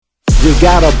You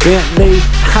got a Bentley,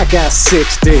 I got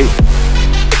 60.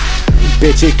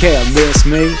 Bitch, you can't miss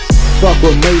me. Fuck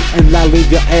with me and I'll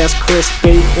leave your ass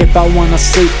crispy. If I wanna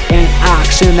see an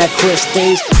auction at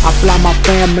Christie's, I fly my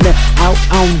family out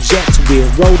on jets with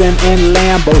Rodin and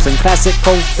Lambos and classic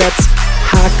Corvettes.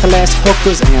 High class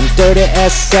hookers and dirty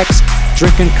ass sex.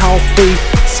 Drinking coffee,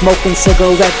 smoking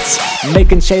cigarettes,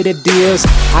 making shady deals.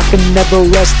 I can never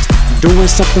rest, doing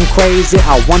something crazy.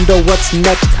 I wonder what's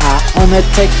next. I only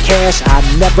take cash, I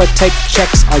never take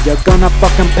checks. Are you gonna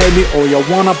fucking pay me or you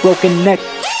want a broken neck?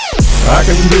 I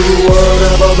can do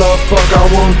whatever the fuck I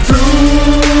want to,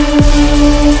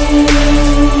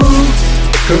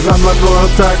 'cause I'm a royal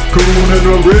tycoon in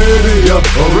Arabia.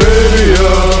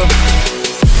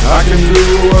 I can do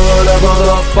whatever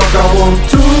the fuck I want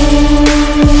to,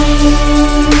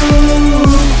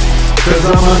 'cause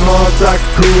I'm a royal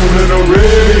tycoon in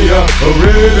Arabia.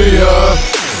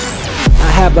 I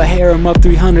have a harem of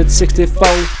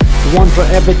 364, one for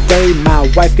every day. My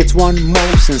wife gets one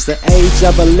more. Since the age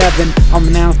of 11,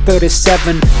 I'm now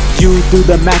 37. You do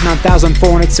the math,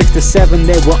 9,467.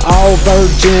 They were all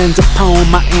virgins upon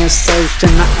my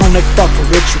insertion. I only fuck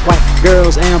rich white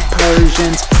girls and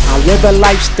Persians. I live a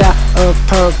lifestyle of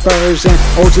perversion,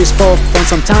 or just for fun.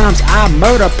 Sometimes I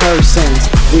murder persons.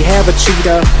 We have a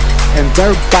cheetah and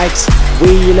dirt bikes.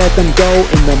 We let them go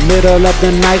in the middle of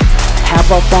the night.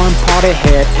 Have a fun party,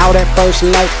 head out at first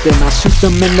light. Then I shoot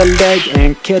them in the leg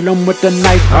and kill them with the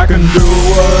knife. I can do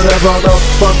whatever the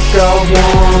fuck I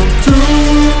want to,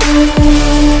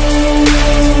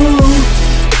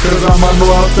 'cause I'm a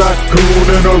royal tycoon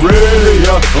in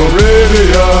Arabia.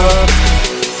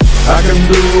 I can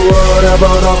do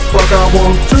whatever the fuck I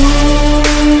want to,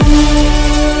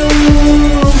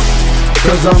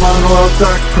 'cause I'm a royal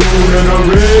tycoon in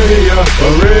Arabia.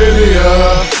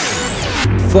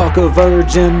 Fuck a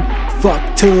virgin, fuck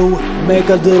two, make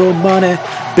a little money,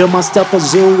 build myself a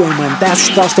zoo. And when that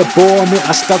starts to bore me,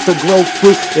 I start to grow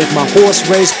fruit. If my horse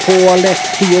raised poorly,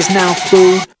 he is now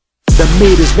food. The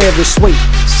meat is very sweet,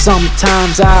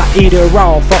 sometimes I eat it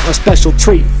raw for a special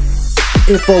treat.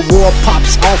 If a war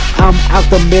pops off, I'm out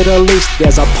the Middle East.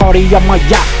 There's a party on my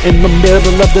yacht in the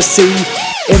middle of the sea.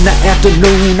 In the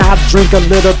afternoon, I drink a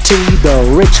little tea. The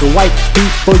rich white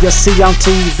people you see on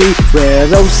TV, well,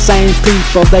 those same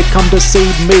people, they come to see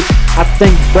me. I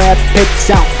think Brad Pitt's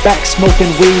out back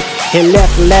smoking weed. He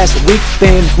left last week,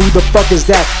 then who the fuck is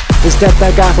that? Is that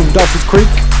guy from Dawson's Creek?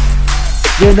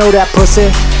 You know that pussy?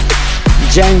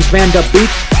 James Van Der Beek?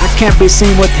 I can't be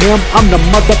seen with him, I'm the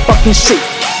motherfucking sheep.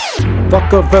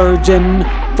 Fuck a virgin,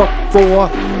 fuck four,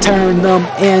 turn them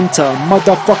into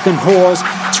motherfucking whores.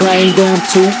 Train them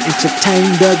to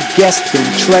entertain the guests, then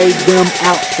trade them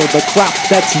out for the crop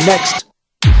that's next.